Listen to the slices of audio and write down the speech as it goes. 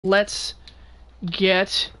Let's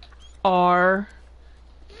get our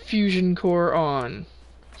fusion core on.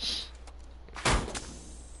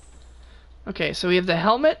 Okay, so we have the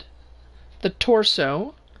helmet, the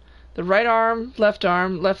torso, the right arm, left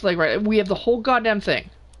leg, right. We have the whole goddamn thing.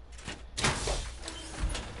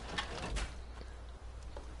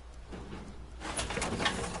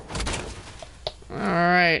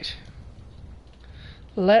 Alright.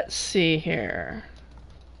 Let's see here.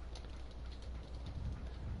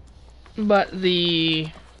 But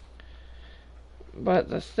the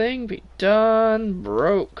thing be done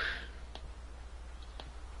broke.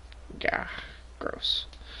 Gah, gross.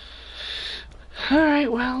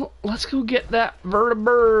 Alright, well, let's go get that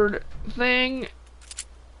vertibird thing.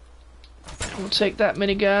 We'll take that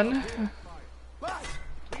minigun. Boss,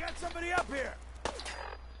 we got somebody up here.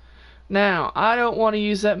 Now, I don't want to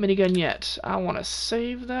use that minigun yet. I want to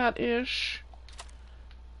save that-ish.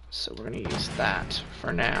 So we're going to use that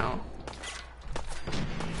for now.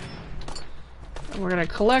 And we're going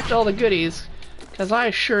to collect all the goodies, because I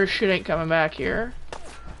sure as shit ain't coming back here.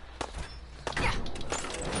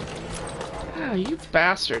 Oh, you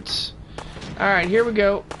bastards. Alright, here we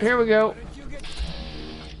go. Here we go.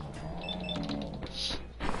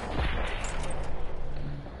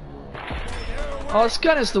 Oh, this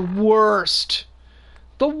gun is the worst.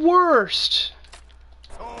 The worst.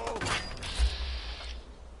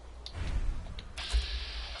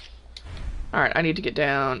 Alright, I need to get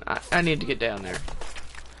down. I need to get down there.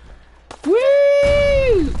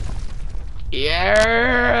 Woo!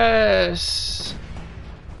 Yes!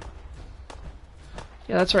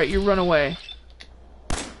 Yeah, that's right, you run away.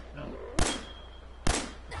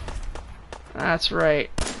 That's right.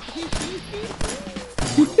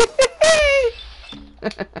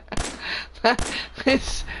 That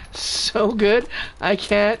is so good. I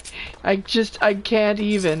can't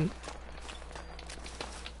even.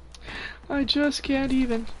 I just can't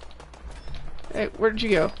even. Hey, where did you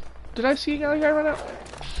go? Did I see another guy run out?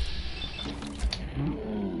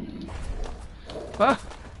 Well,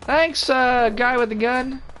 thanks, guy with the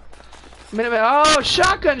gun. Oh,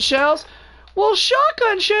 shotgun shells! Well,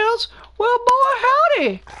 shotgun shells? Well, boy,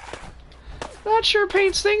 howdy! That sure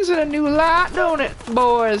paints things in a new light, don't it,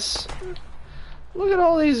 boys? Look at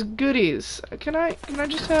all these goodies. Can I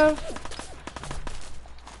just have...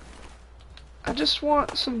 I just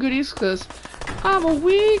want some goodies, because I'm a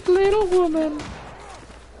weak little woman.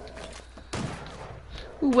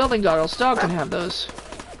 Ooh, welding goggles. Dog can have those.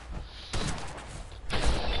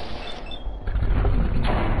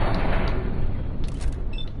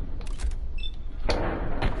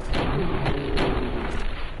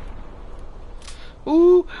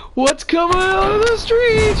 Ooh, what's coming out of the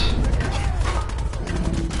street?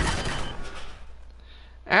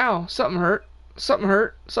 Ow, something hurt. Something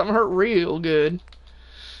hurt. Something hurt real good.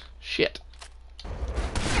 Shit.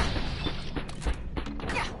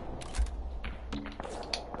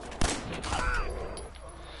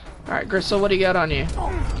 Alright, Gristle, what do you got on you?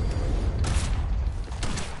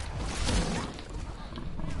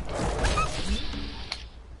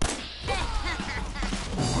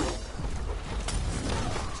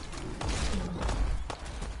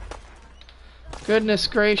 Goodness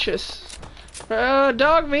gracious.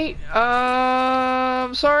 Dog meat.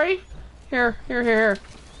 Sorry. Here.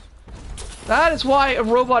 That is why a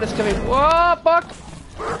robot is coming. Whoa, Buck.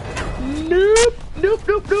 Nope.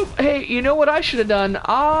 Hey, you know what I should have done?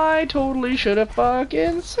 I totally should have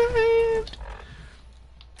fucking saved.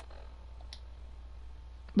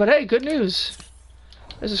 But hey, good news.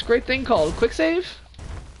 There's this great thing called quick save.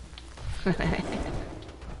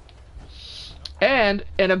 and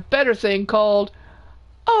a better thing called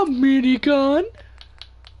a minigun.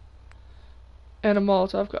 And a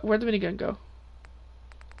Molotov gun. Where'd the minigun go?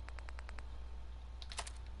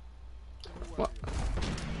 What?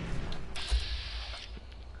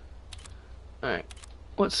 Alright.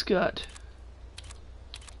 What's Scott?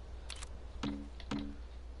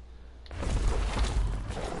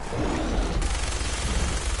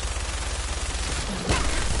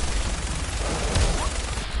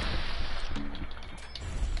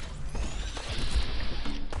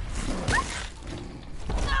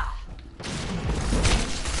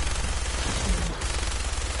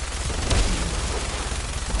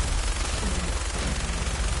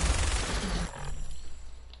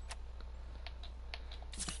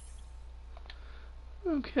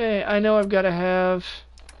 Okay, I know I've got to have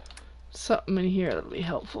something in here that'll be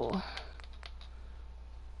helpful.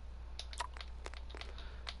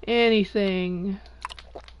 Anything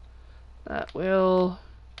that will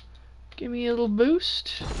give me a little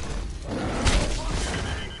boost.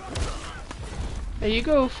 Hey, you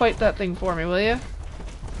go fight that thing for me, will ya?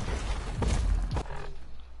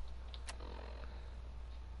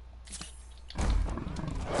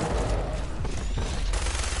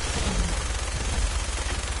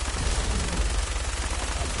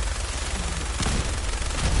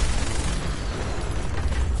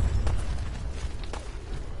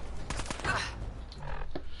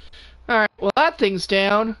 that thing's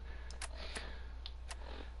down.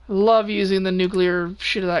 Love using the nuclear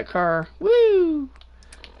shit of that car. Woo!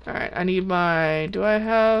 Alright, I need my... Do I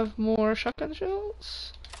have more shotgun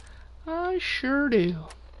shells? I sure do.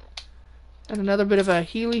 And another bit of a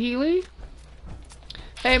healy.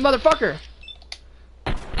 Hey, motherfucker!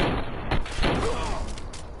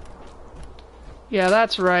 Yeah,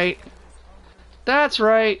 that's right. That's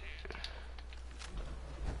right.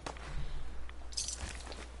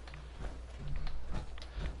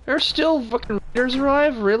 There's still fucking raiders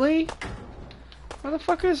alive? Really? Where the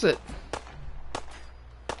fuck is it?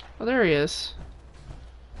 Oh, there he is.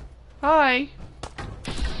 Hi.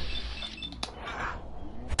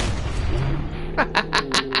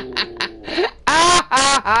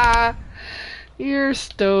 You're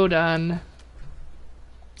so done.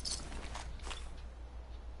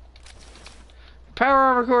 Power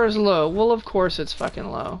armor core is low. Well, of course it's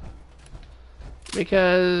fucking low.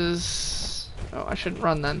 Because... Oh, I shouldn't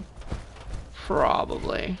run then.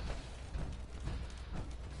 Probably.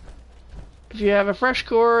 If you have a fresh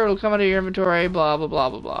core, it'll come out of your inventory, blah, blah, blah,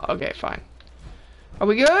 blah, blah. Okay, fine. Are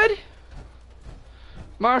we good?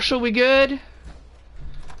 Marshall, we good?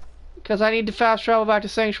 Because I need to fast travel back to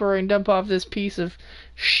Sanctuary and dump off this piece of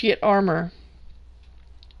shit armor.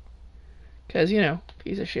 Because, you know,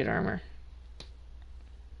 piece of shit armor.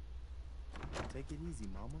 Take it easy,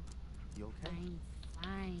 Mama. You okay? I'm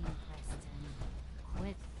fine, Preston.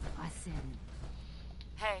 Quit fussing.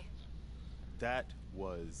 Hey. That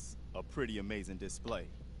was a pretty amazing display.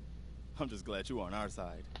 I'm just glad you were on our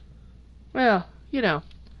side. Well, you know,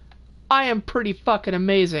 I am pretty fucking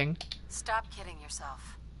amazing. Stop kidding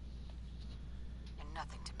yourself. You're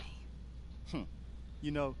nothing to me.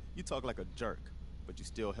 You know, you talk like a jerk, but you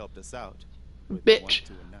still helped us out. Whether you Bitch. wanted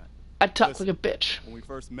to or not. I talk Listen, like a bitch. When we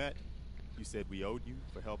first met, you said we owed you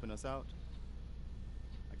for helping us out.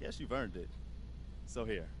 I guess you've earned it. So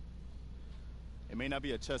here. It may not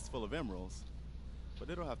be a chest full of emeralds, but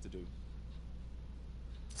it'll have to do.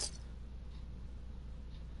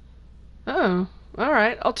 Oh,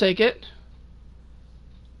 alright, I'll take it.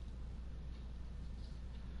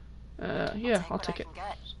 Yeah, I'll take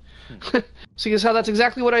it. See as how that's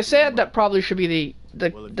exactly what I said? That probably should be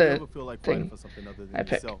Well, if you ever feel like fighting thing for something other than I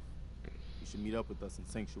pick. yourself, you should meet up with us in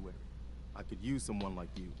Sanctuary. I could use someone like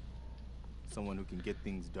you. Someone who can get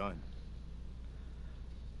things done.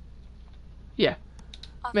 Yeah,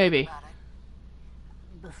 I'll maybe. think about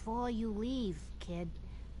it. Before you leave, kid,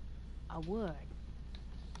 a word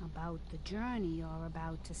about the journey you're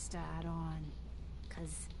about to start on.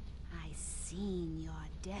 'Cause I seen your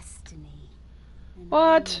destiny. And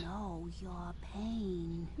What? I know your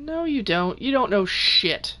pain. No, you don't. You don't know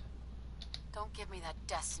shit. Don't give me that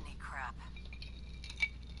destiny crap.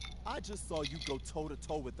 I just saw you go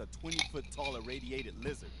toe-to-toe with a 20-foot tall irradiated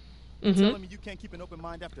lizard. Mm-hmm. Telling me you can't keep an open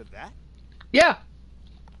mind after that? Yeah.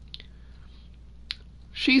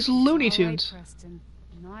 She's Looney All right, Tunes. Preston.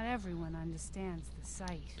 Not everyone understands the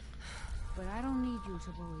sight. But I don't need you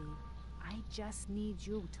to believe. I just need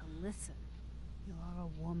you to listen. You're a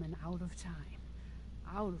woman out of time,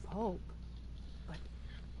 out of hope. But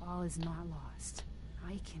all is not lost.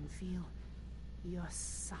 I can feel your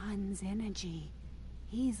son's energy.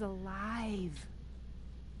 He's alive.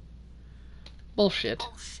 Bullshit.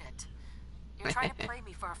 Bullshit. You're trying to play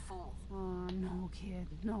me for a fool. Oh, no, kid,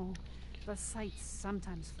 no. The sight's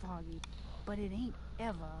sometimes foggy, but it ain't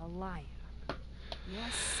ever a liar. Your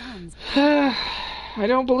son's... I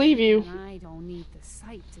don't believe you. And I don't need the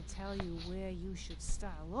sight to tell you where you should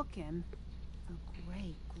start looking. The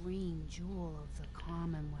great green jewel of the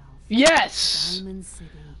Commonwealth. Yes! Diamond City.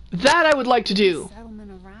 That I would like to do.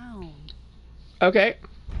 Settlement around. Okay.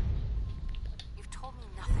 You've told me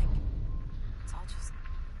nothing. It's all just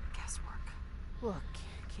guesswork. Look,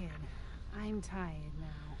 kid, I'm tired now.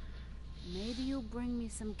 Maybe you'll bring me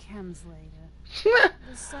some chems later.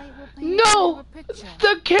 The site will paint No! a picture.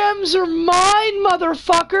 The chems are mine,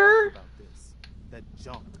 motherfucker! About this. That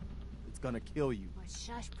junk. It's gonna kill you. But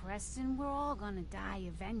shush, Preston. We're all gonna die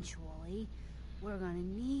eventually. We're gonna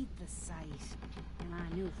need the site. And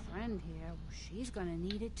our new friend here, well, she's gonna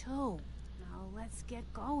need it too. Now let's get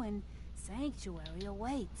going. Sanctuary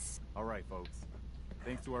awaits. All right, folks.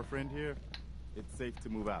 Thanks to our friend here, it's safe to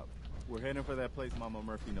move out. We're heading for that place Mama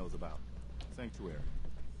Murphy knows about. Sanctuary.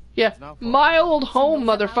 Yeah, my old home,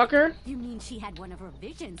 motherfucker. You mean she had one of her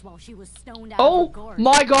visions while she was stoned out Oh of her gorge?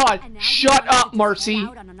 my god, And now shut you want up, to Marcy. head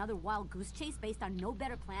out on another wild goose chase based on no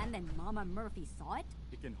better plan than Mama Murphy saw it?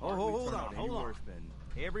 It can Oh, hardly hold turn on, out any hold on. worse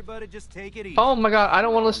than... Everybody just take it easy. Oh my god, I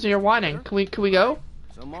don't want to listen to your whining. Can we go?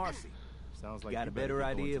 So, Marcy, Sounds like got you a better better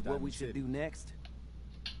get going idea to of what we Diamond should City. do next?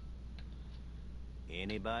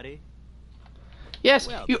 Anybody? Yes,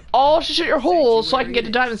 Well, you all should shut your holes so I can sanctuary get to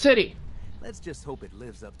it Diamond is. City. Let's just hope it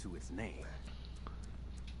lives up to its name.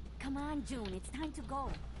 Come on, June. It's time to go.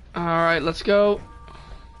 Alright, let's go.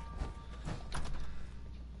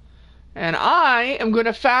 And I am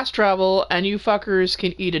gonna fast travel, and you fuckers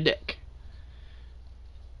can eat a dick.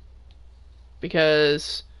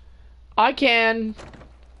 Because I can,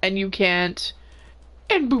 and you can't,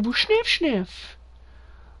 and boo boo sniff sniff.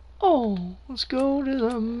 Oh, let's all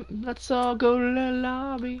go to the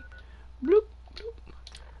lobby. Bloop, bloop.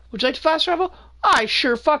 Would you like to fast travel? I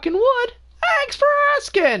sure fucking would. Thanks for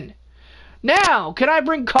asking. Now, can I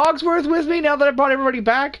bring Cogsworth with me now that I brought everybody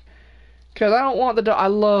back? Because I don't want the dog. I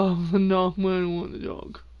love the dog, but I don't want the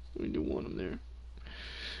dog. I do want him there.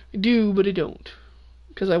 I do, but I don't.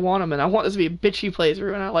 Because I want him, and I want this to be a bitchy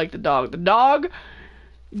playthrough, and I like the dog. The dog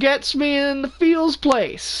gets me in the feels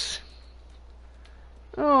place.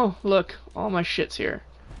 Oh, look. All my shit's here.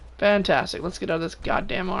 Fantastic. Let's get out of this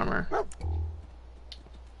goddamn armor.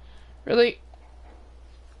 Really?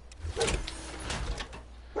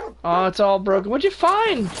 Oh, it's all broken. What'd you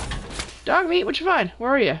find? Dog meat, what'd you find?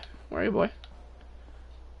 Where are you? Where are you, boy?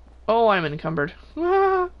 Oh, I'm encumbered.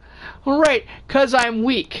 Ah. Right, because I'm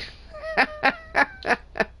weak.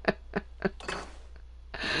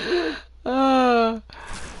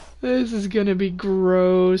 This is gonna be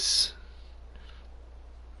gross.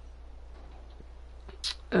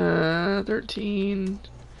 13.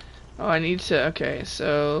 Oh, I need to... Okay,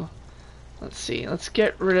 so... Let's see. Let's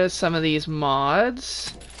get rid of some of these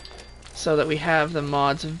mods so that we have the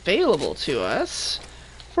mods available to us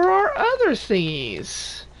for our other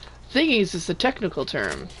thingies. Thingies is the technical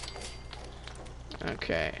term.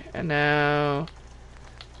 Okay, and now...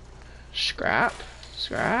 Scrap,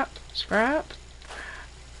 scrap, scrap.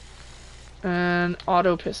 And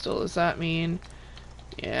auto pistol, does that mean...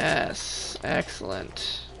 Yes,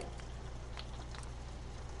 excellent.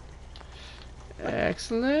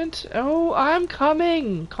 Excellent. Oh, I'm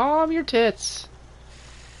coming! Calm your tits.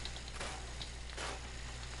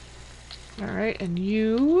 Alright, and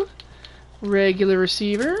you... Regular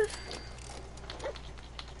receiver.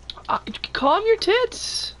 Calm your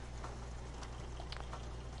tits!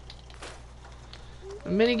 A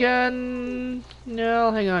minigun... No,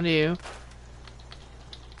 I'll hang on to you.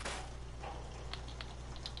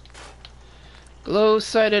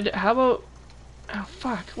 Glow-sighted... How about... Oh,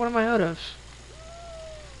 fuck. What am I out of?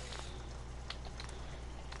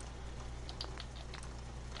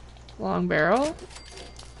 Long barrel.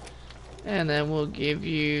 And then we'll give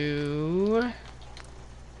you...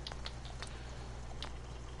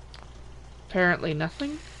 Apparently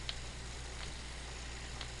nothing.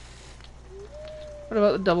 What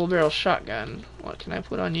about the double barrel shotgun? What can I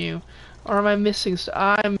put on you? Or am I missing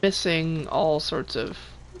I'm missing all sorts of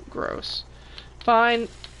gross. Fine.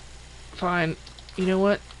 Fine. You know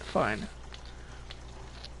what? Fine.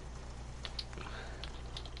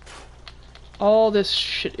 All this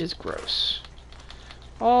shit is gross.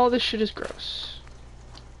 All this shit is gross.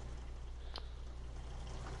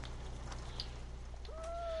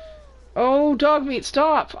 Oh, dog meat,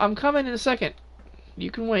 stop! I'm coming in a second.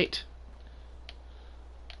 You can wait.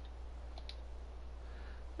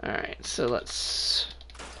 Alright, so let's...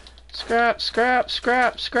 Scrap, scrap,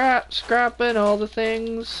 scrap, scrap, scrapping all the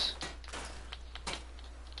things.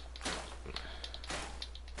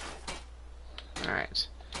 Alright.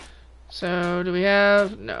 So, do we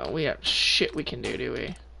have... No, we have shit we can do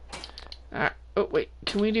we? Alright. Oh, wait.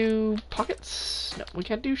 Can we do pockets? No, we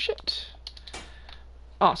can't do shit.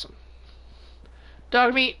 Awesome.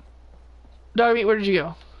 Dog meat. Dog meat, where did you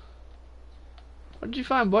go? What did you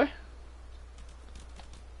find, boy?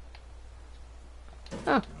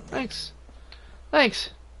 Oh, thanks.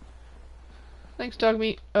 Thanks. Thanks, dog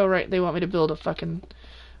meat. Oh, right, they want me to build a fucking...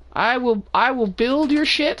 I will build your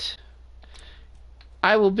shit.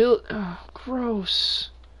 I will build... Oh,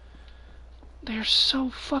 gross. They're so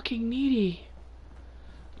fucking needy.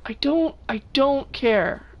 I don't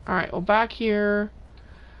care. Alright, well, back here...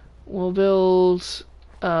 We'll build...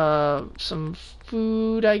 some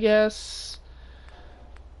food, I guess.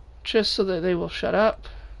 Just so that they will shut up.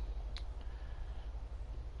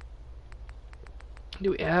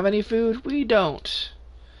 Do we have any food? We don't.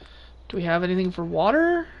 Do we have anything for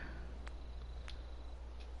water?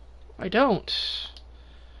 I don't.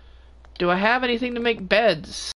 Do I have anything to make beds?